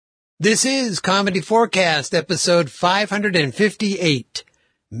This is Comedy Forecast, episode 558.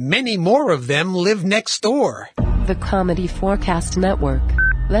 Many more of them live next door. The Comedy Forecast Network.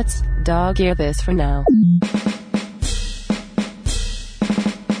 Let's dog-ear this for now.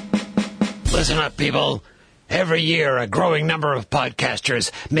 Listen up, people. Every year, a growing number of podcasters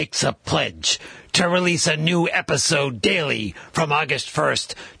makes a pledge to release a new episode daily from August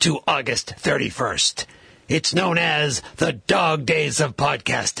 1st to August 31st. It's known as the Dog Days of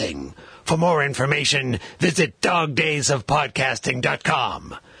Podcasting. For more information, visit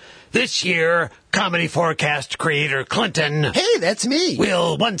dogdaysofpodcasting.com. This year, Comedy Forecast creator Clinton... Hey, that's me!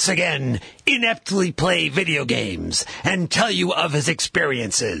 ...will once again ineptly play video games and tell you of his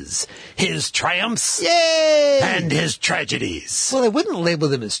experiences, his triumphs, Yay! and his tragedies. Well, I wouldn't label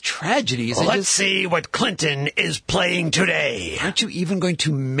them as tragedies. Let's see what Clinton is playing today. Aren't you even going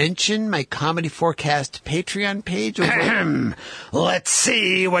to mention my Comedy Forecast Patreon page? Let's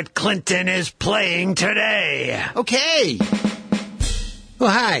see what Clinton is playing today. Okay. Well,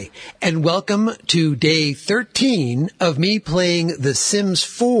 hi, and welcome to day 13 of me playing The Sims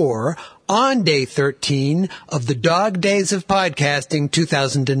 4 on day 13 of the Dog Days of Podcasting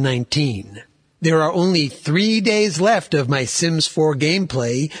 2019. There are only 3 days left of my Sims 4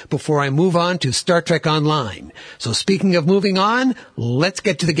 gameplay before I move on to Star Trek Online. So speaking of moving on, let's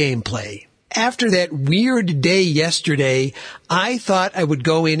get to the gameplay. After that weird day yesterday, I thought I would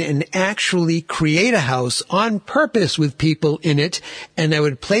go in and actually create a house on purpose with people in it, and I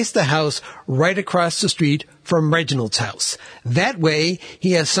would place the house right across the street from Reginald's house. That way,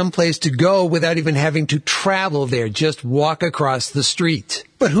 he has someplace to go without even having to travel there, just walk across the street.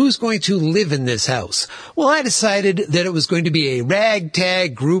 But who's going to live in this house? Well, I decided that it was going to be a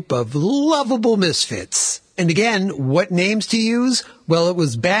ragtag group of lovable misfits. And again, what names to use? Well, it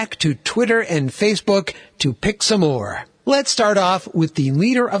was back to Twitter and Facebook to pick some more. Let's start off with the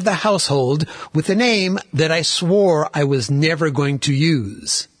leader of the household with a name that I swore I was never going to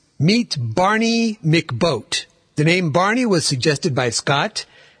use. Meet Barney McBoat. The name Barney was suggested by Scott,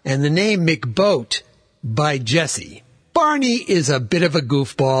 and the name McBoat by Jesse. Barney is a bit of a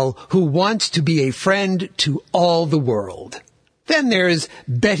goofball who wants to be a friend to all the world. Then there's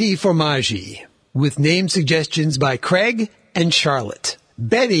Betty Formaggi, with name suggestions by Craig and Charlotte.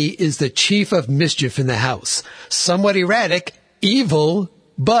 Betty is the chief of mischief in the house. Somewhat erratic, evil,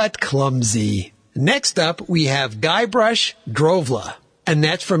 but clumsy. Next up, we have Guybrush Drovla, and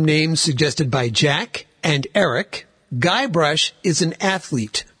that's from names suggested by Jack and Eric. Guybrush is an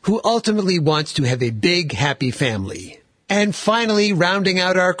athlete who ultimately wants to have a big, happy family. And finally, rounding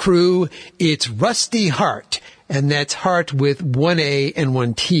out our crew, it's Rusty Hart, and that's Hart with one A and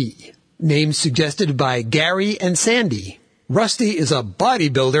one T. Names suggested by Gary and Sandy. Rusty is a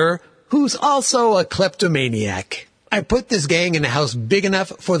bodybuilder who's also a kleptomaniac. I put this gang in a house big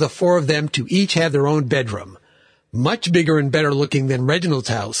enough for the four of them to each have their own bedroom. Much bigger and better looking than Reginald's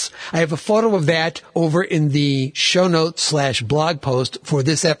house. I have a photo of that over in the show notes / blog post for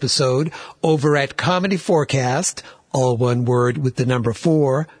this episode over at Comedy Forecast, all one word with the number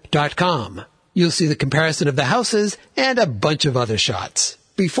 4.com. You'll see the comparison of the houses and a bunch of other shots.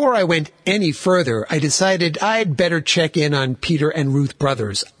 Before I went any further, I decided I'd better check in on Peter and Ruth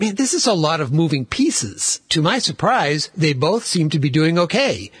Brothers. Man, this is a lot of moving pieces. To my surprise, they both seem to be doing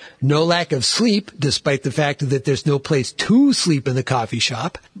okay. No lack of sleep, despite the fact that there's no place to sleep in the coffee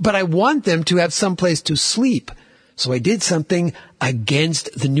shop. But I want them to have some place to sleep. So I did something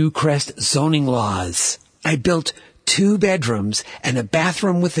against the Newcrest zoning laws. I built 2 bedrooms and a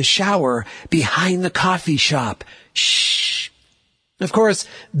bathroom with a shower behind the coffee shop. Shh. Of course,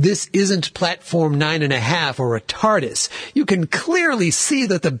 this isn't Platform 9.5 or a TARDIS. You can clearly see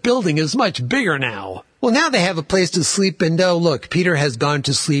that the building is much bigger now. Well, now they have a place to sleep, and oh, look, Peter has gone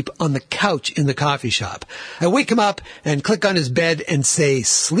to sleep on the couch in the coffee shop. I wake him up and click on his bed and say,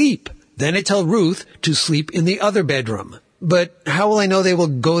 sleep. Then I tell Ruth to sleep in the other bedroom. But how will I know they will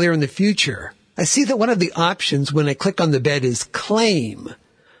go there in the future? I see that one of the options when I click on the bed is claim.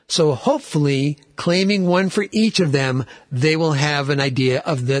 So hopefully, claiming one for each of them, they will have an idea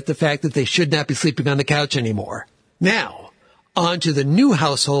of the fact that they should not be sleeping on the couch anymore. Now, on to the new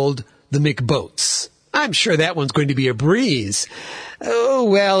household, the McBoats. I'm sure that one's going to be a breeze. Oh,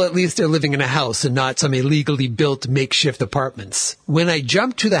 well, at least they're living in a house and not some illegally built makeshift apartments. When I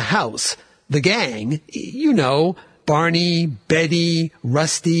jump to the house, the gang, you know, Barney, Betty,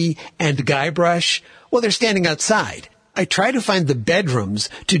 Rusty, and Guybrush, well, they're standing outside. I try to find the bedrooms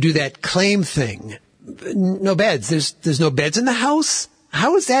to do that claim thing. No beds. There's no beds in the house?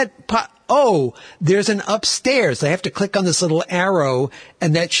 How is that Oh, there's an upstairs. I have to click on this little arrow,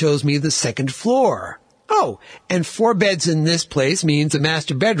 and that shows me the second floor. Oh, and 4 beds in this place means a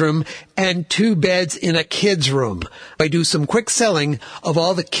master bedroom and 2 beds in a kid's room. I do some quick selling of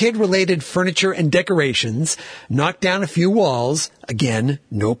all the kid-related furniture and decorations, knock down a few walls, again,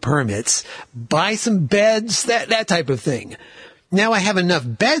 no permits, buy some beds, that type of thing. Now I have enough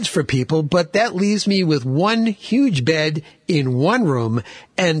beds for people, but that leaves me with 1 huge bed in one room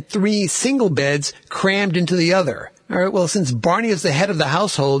and 3 single beds crammed into the other. All right, well, since Barney is the head of the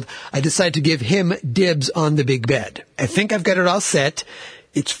household, I decided to give him dibs on the big bed. I think I've got it all set.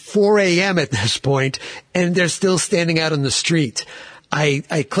 It's 4 a.m. at this point, and they're still standing out on the street.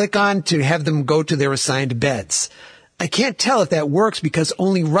 I click on to have them go to their assigned beds. I can't tell if that works because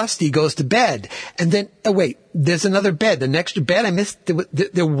only Rusty goes to bed. And then, oh wait, there's another bed. An extra bed? I missed,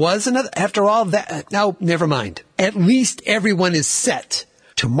 there was another, after all that. No, never mind. At least everyone is set.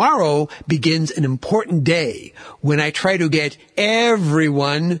 Tomorrow begins an important day when I try to get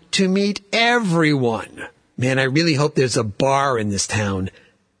everyone to meet everyone. Man, I really hope there's a bar in this town.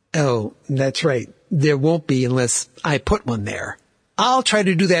 Oh, that's right. There won't be unless I put one there. I'll try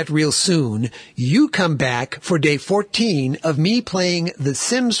to do that real soon. You come back for day 14 of me playing The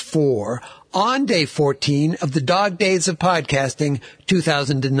Sims 4 on day 14 of the Dog Days of Podcasting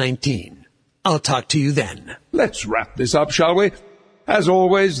 2019. I'll talk to you then. Let's wrap this up, shall we? As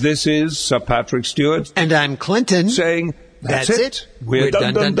always, this is Sir Patrick Stewart. And I'm Clinton. Saying, that's it. We're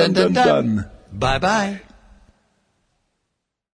done. Bye-bye.